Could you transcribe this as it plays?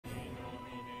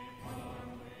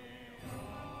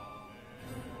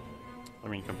I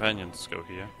mean, companions go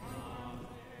here.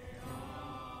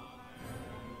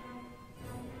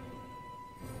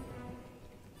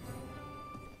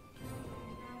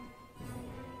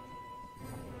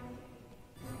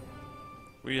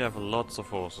 We have lots of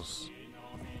horses.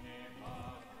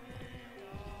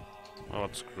 Oh,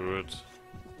 screw it.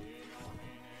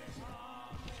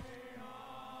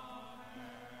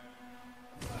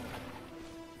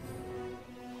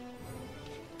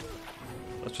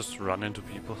 Let's just run into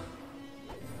people.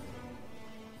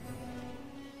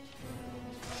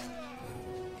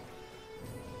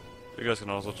 You guys can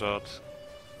also charge.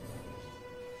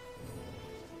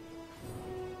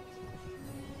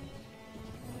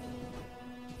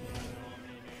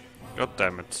 God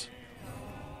damn it.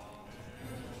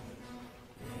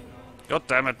 God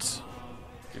damn it.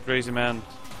 You crazy man.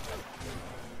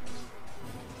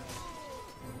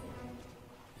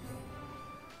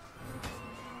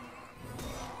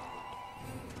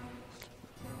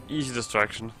 Easy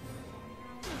distraction.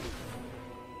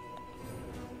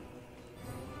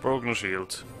 Broken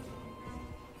shield.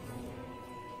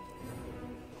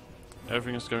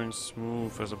 Everything is going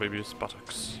smooth as a baby's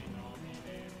buttocks.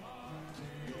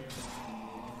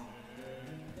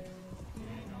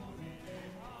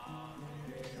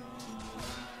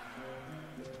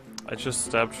 I just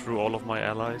stabbed through all of my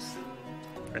allies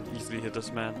and easily hit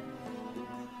this man.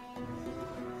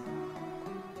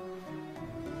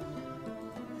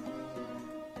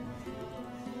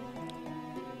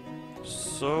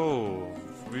 So,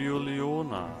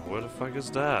 Violiona, where the fuck is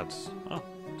that? Oh,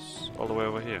 it's all the way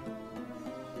over here.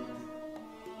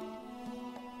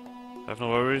 Have no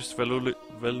worries,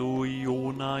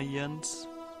 Veluionaians.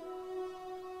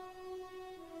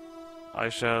 I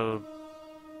shall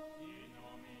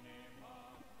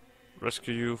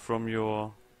rescue you from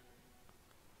your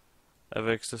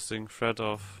ever-existing threat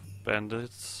of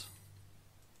bandits.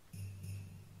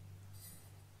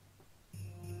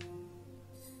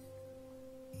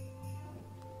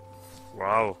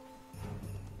 Wow.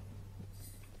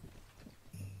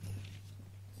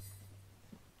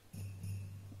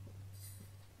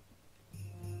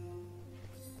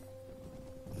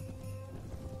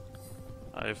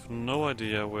 I have no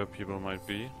idea where people might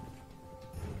be.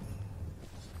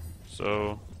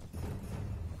 So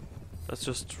let's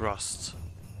just trust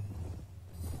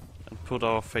and put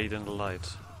our fate in the light.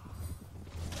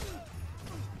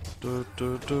 Those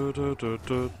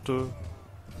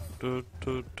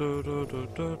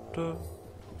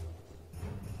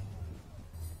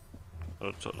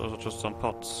are just some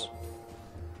pots.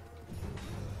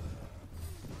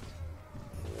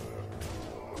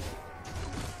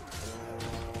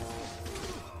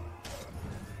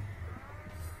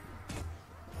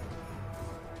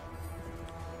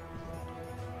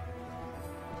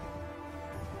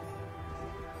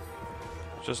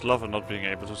 Just love not being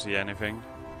able to see anything.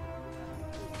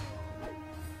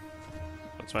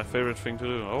 That's my favorite thing to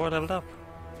do. Oh, I leveled up.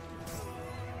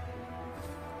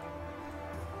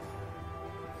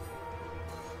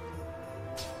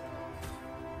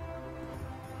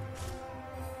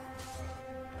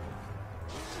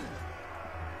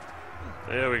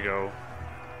 There we go.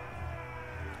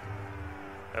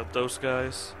 Help those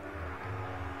guys.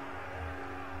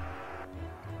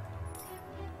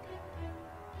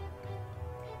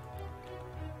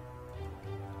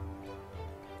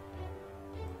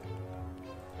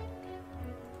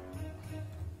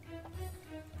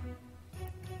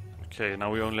 Okay,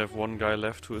 now we only have one guy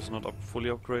left who is not fully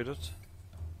upgraded.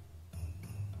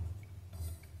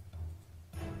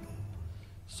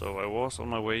 So I was on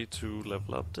my way to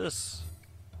level up this.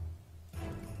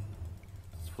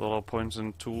 Let's put all our points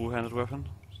in two-handed weapon,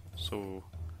 so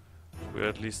we're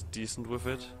at least decent with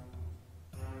it.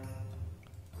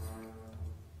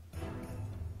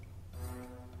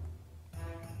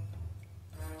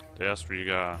 There's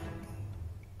Riga.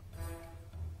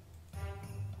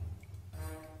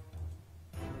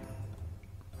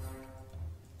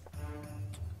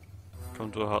 Come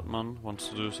to a Hartmann, wants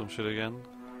to do some shit again.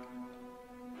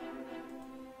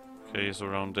 Okay, he's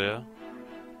around there.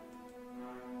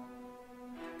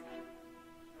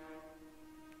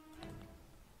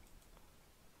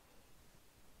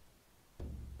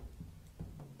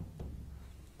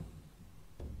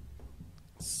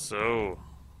 So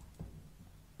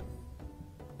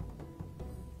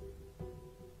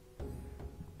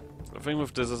the thing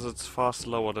with this is it's far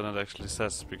slower than it actually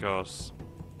says, because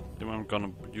I'm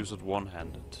gonna use it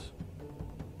one-handed.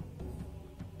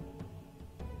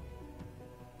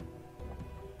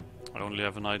 I only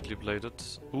have an idly bladed.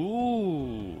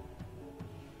 Ooh!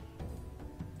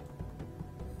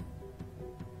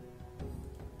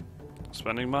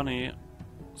 Spending money.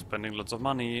 Spending lots of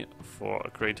money for a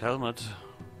great helmet.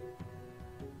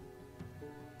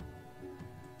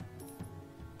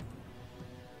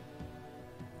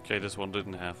 Okay, this one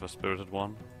didn't have a spirited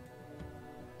one.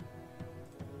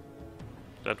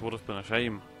 That would have been a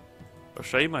shame. A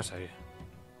shame, I say.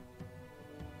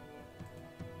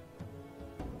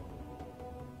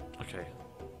 Okay.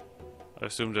 I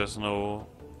assume there's no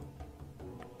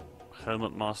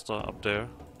helmet master up there.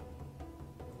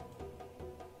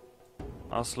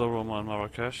 Astalur and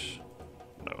Marrakesh?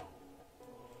 No.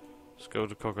 Let's go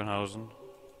to Cockenhausen.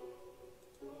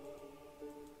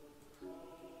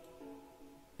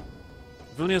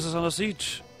 Vilnius is under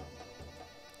siege!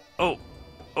 Oh!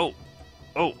 Oh!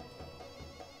 Oh!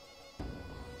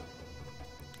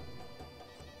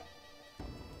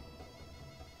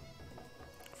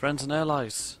 Friends and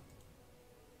allies.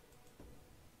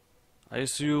 I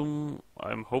assume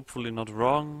I'm hopefully not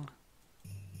wrong.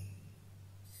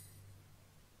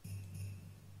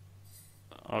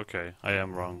 Okay, I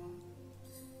am wrong.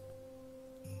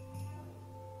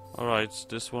 Alright,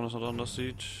 this one is not under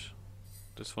siege.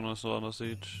 This one is not under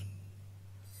siege.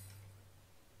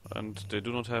 And they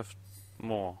do not have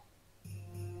more.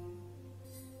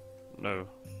 No.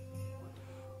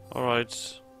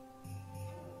 Alright.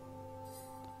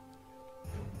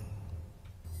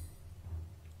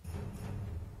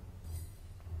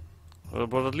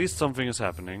 But at least something is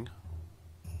happening.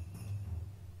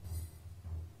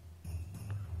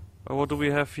 What do we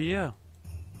have here?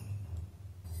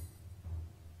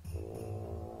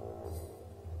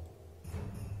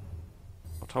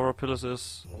 What Tower Pillars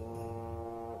is?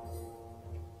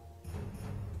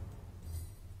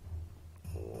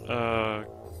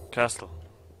 Castle.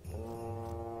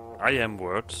 I am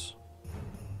words.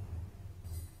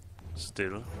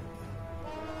 Still.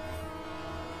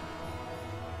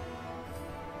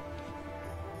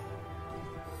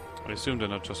 I assume they're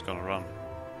not just gonna run.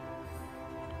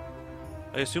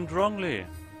 I assumed wrongly.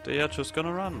 They are just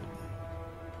gonna run.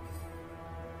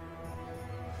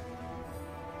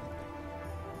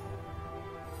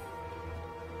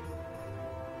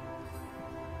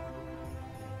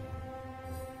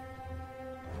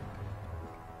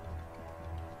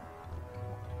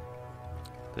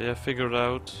 They have figured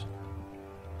out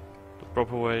the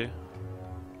proper way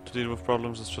to deal with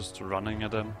problems is just running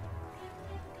at them.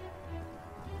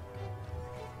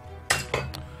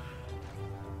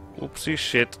 Oopsie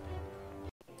shit.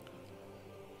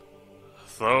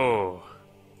 So,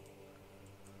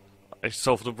 I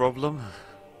solved the problem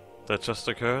that just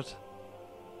occurred.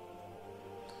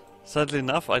 Sadly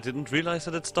enough, I didn't realize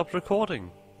that it stopped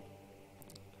recording.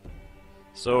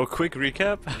 So, quick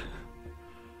recap.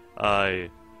 I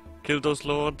killed those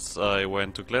lords, I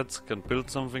went to Gletsk and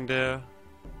built something there.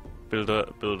 Build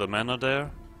a manor there.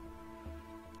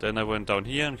 Then I went down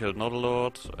here and killed another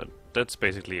lord. That's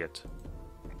basically it.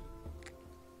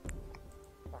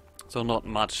 So not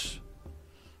much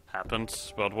happened,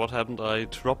 but what happened, I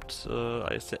dropped,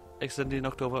 I accidentally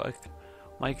knocked over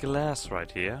my glass right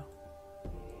here.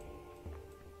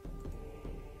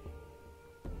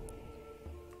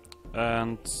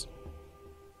 And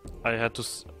I had to...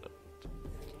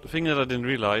 the thing that I didn't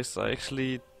realize, I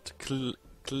actually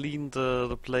cleaned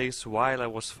the place while I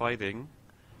was fighting,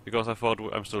 because I thought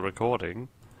I'm still recording.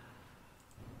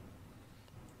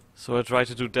 So I tried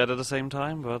to do that at the same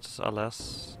time, but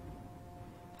alas...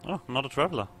 Oh, not a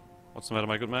traveler. What's the matter,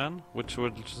 my good man? Which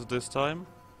village is it this time?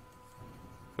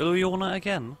 Willhelm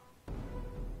again?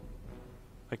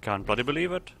 I can't bloody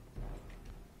believe it.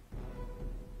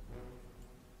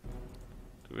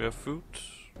 Do we have food?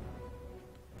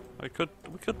 We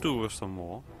could do with some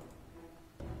more.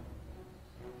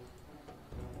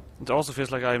 It also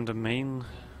feels like I'm the main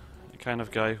kind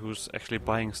of guy who's actually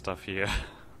buying stuff here.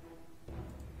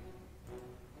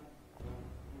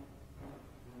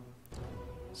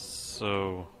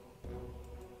 So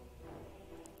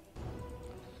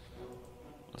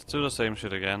let's do the same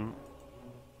shit again.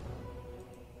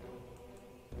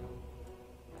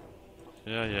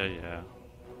 Yeah.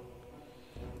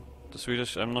 The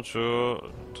Swedish, I'm not sure.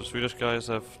 The Swedish guys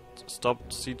have stopped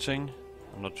sieging.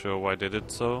 I'm not sure why they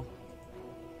did so.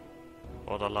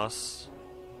 Or alas.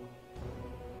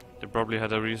 They probably had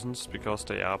their reasons, because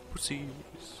they are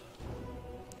pussies.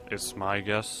 Is my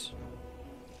guess.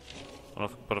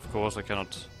 But of course I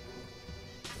cannot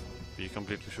be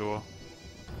completely sure.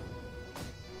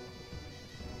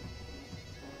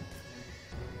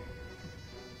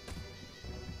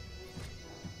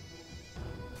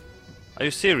 Are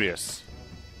you serious?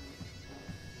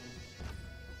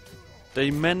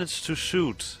 They managed to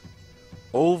shoot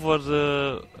over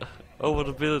the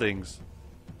buildings.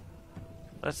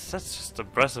 That's just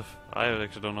impressive. I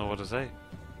actually don't know what to say.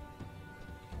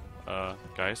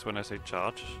 Guys, when I say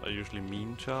charge, I usually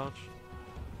mean charge.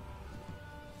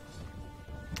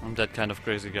 I'm that kind of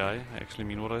crazy guy. I actually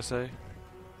mean what I say.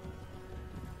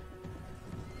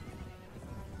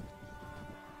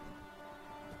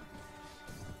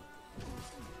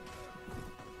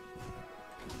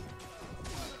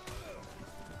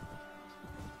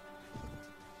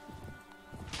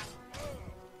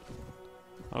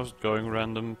 How's it going,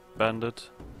 random bandit?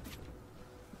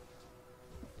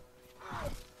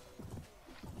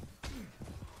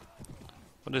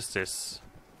 What is this?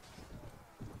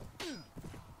 I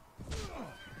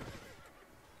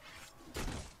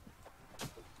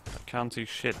can't see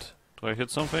shit. Do I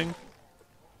hit something?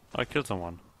 I killed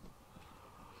someone.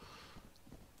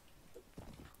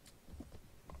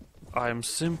 I'm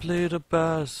simply the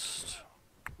best.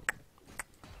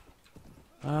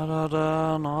 Better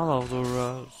than all of the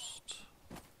rest.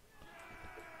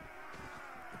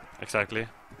 Exactly.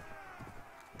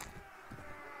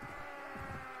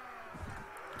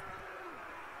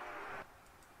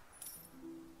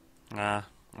 Nah,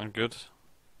 I'm good.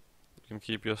 You can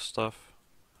keep your stuff.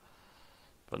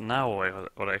 But now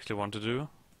what I actually want to do,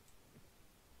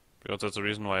 because that's the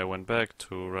reason why I went back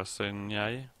to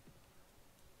Rasenyai.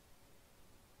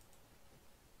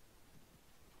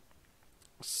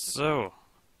 So,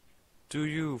 do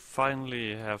you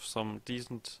finally have some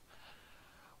decent...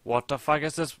 What the fuck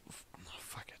is this?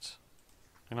 Fuck it.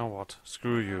 You know what?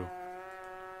 Screw you.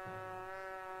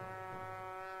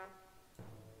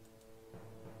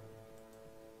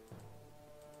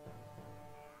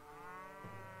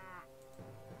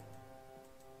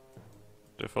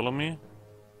 Do you follow me?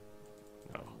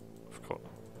 No, of course.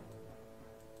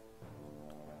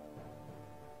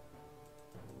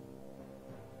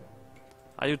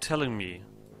 Are you telling me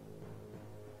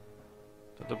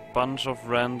that a bunch of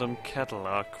random cattle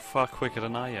are far quicker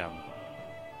than I am?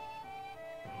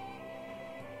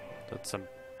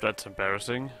 That's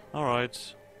embarrassing.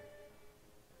 Alright.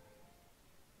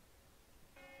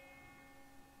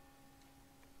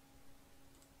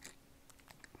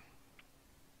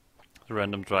 The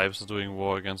random tribes are doing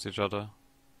war against each other.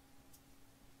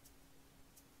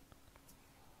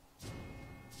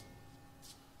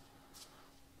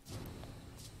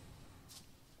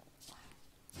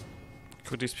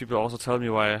 Could these people also tell me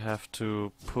why I have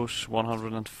to push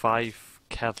 105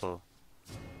 cattle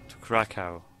to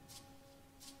Krakow?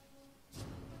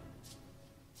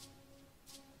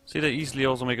 See, they easily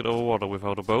also make it over water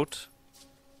without a boat.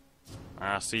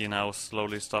 Ah, see, now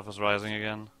slowly stuff is rising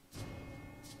again.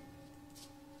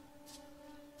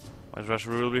 My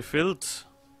treasury will be filled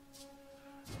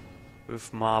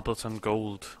with marbles and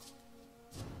gold.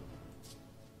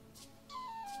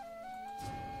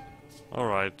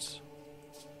 Alright.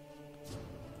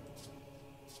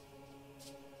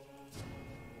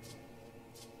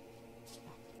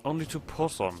 Only to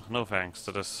Poson. No thanks,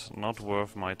 that is not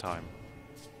worth my time.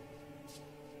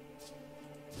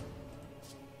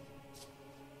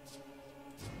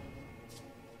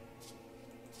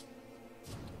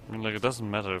 I mean, like, it doesn't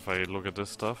matter if I look at this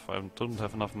stuff, I don't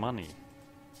have enough money.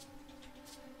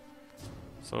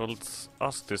 So let's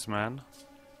ask this man.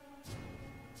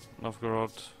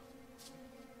 Novgorod,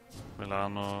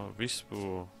 Milano,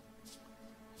 Vispu.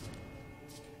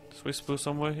 Is Vispu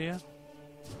somewhere here?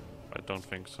 I don't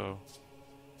think so.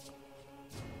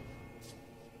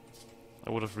 I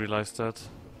would have realized that.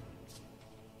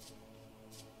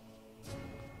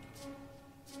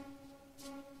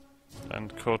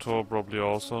 And Kotor probably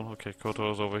also. Okay,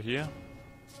 Kotor is over here.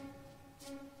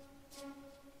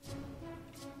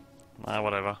 Ah,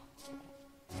 whatever.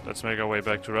 Let's make our way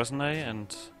back to Rasenay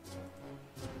and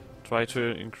try to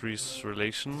increase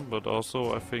relation, but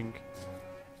also I think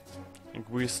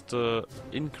increase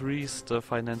the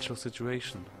financial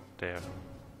situation there.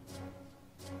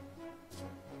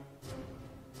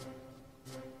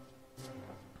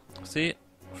 See,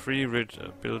 3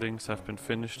 buildings have been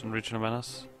finished in Regional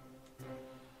Menace.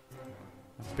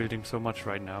 I'm building so much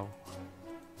right now.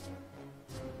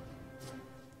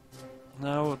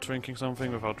 Now drinking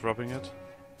something without dropping it.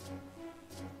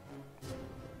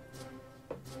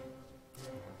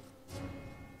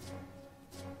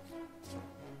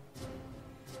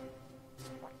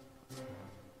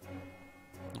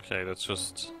 Okay,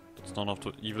 that's none of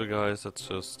the evil guys, that's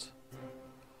just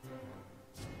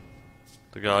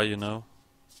the guy, you know.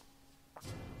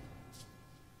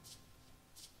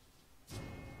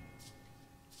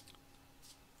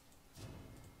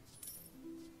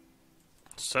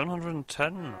 $710.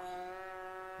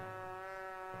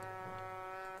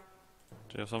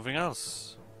 Do you have something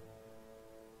else?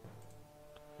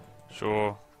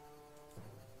 Sure.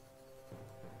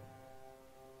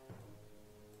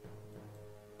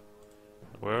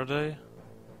 Where are they?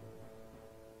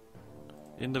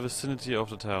 In the vicinity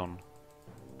of the town.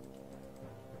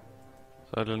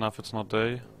 Sadly enough, it's not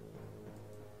day.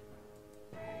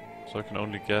 So I can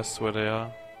only guess where they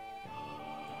are.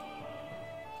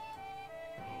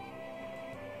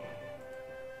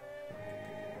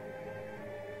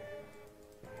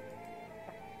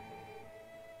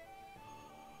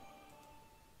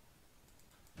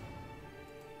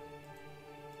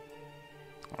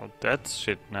 Oh, that's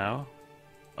shit now.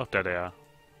 Oh, there they are.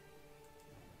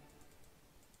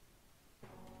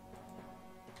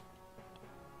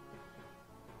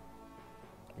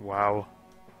 Wow.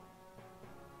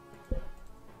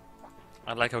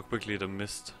 I like how quickly the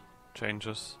mist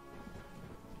changes.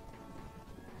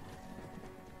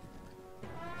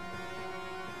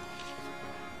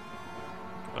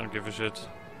 I don't give a shit.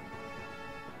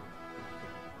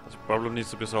 This problem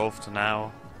needs to be solved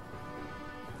now.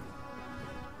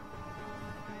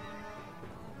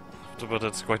 But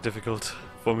that's quite difficult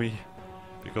for me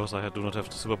because I do not have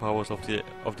the superpowers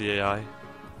of the AI.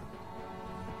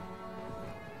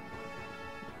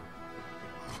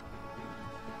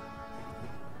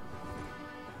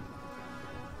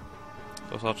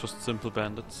 Those are just simple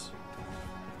bandits.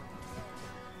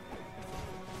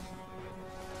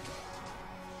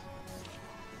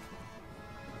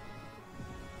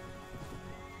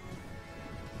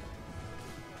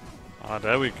 Ah,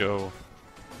 there we go.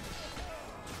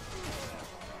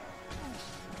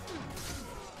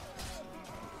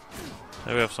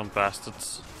 There we have some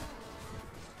bastards.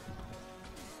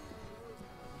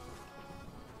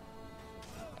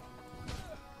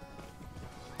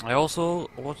 I also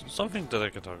something that I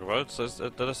can talk about says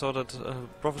that I saw that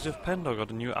Prophecy of Pandor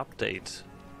got a new update.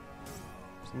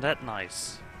 Isn't that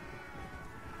nice?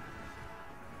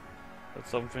 That's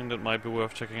something that might be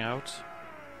worth checking out.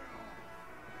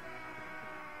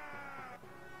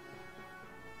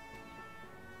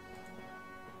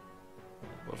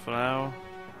 But for now,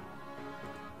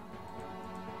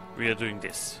 we are doing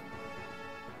this.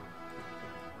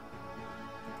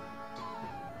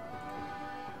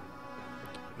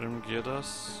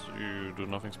 Grimgirdas, you do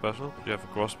nothing special. You have a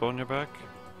crossbow on your back.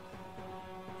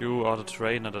 You are the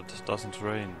trainer that doesn't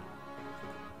train.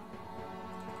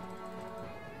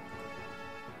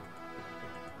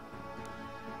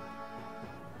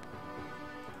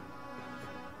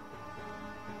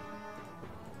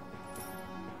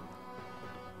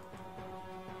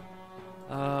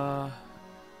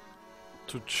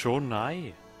 To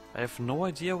Chonai? I have no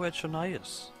idea where Chonai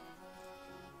is.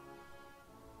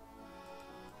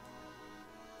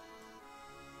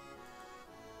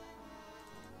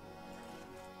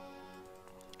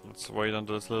 Let's wait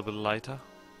until it's a little bit lighter.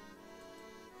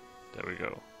 There we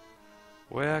go.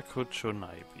 Where could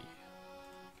Chonai be?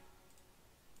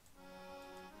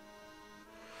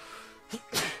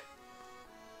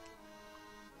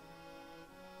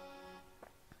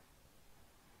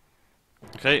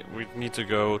 Okay, we need to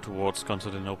go towards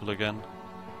Constantinople again.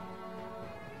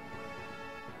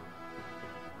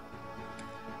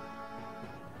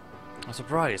 A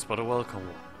surprise, but a welcome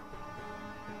one.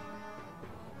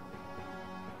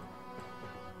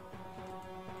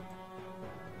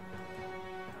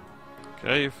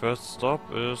 Okay, first stop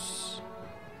is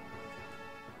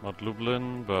not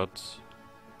Lublin, but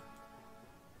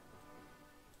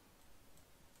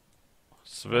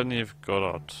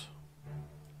Svenivgorod.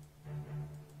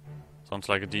 Sounds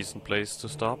like a decent place to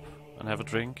stop and have a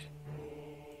drink.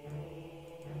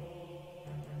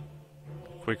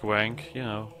 Quick wank, you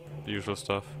know, the usual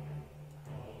stuff.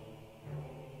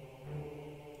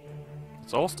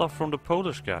 It's all stuff from the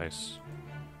Polish guys.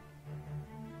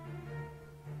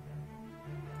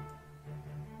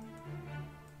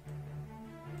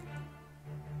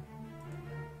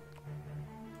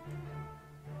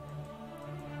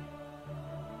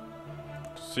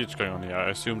 Siege going on here. I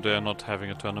assume they are not having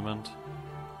a tournament.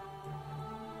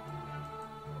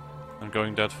 And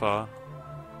going that far.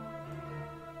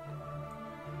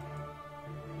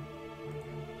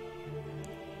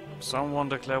 Someone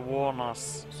declare war on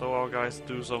us, so our guys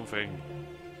do something.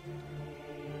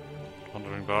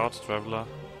 Wandering Bard, Traveler.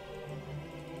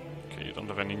 Okay, you don't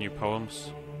have any new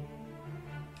poems.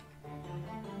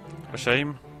 A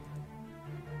shame.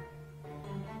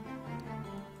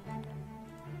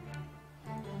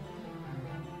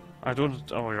 I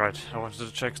don't. Oh, right. I wanted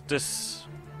to check this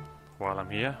while I'm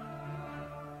here.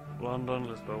 London,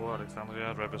 Lisboa,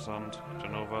 Alexandria, Trebizond,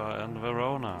 Genova, and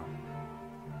Verona.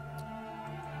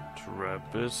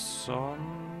 Trebizond.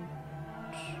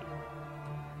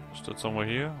 Is that somewhere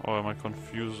here? Or am I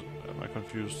confused? Am I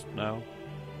confused now?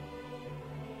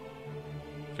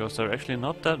 Because there are actually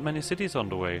not that many cities on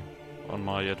the way on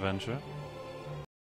my adventure.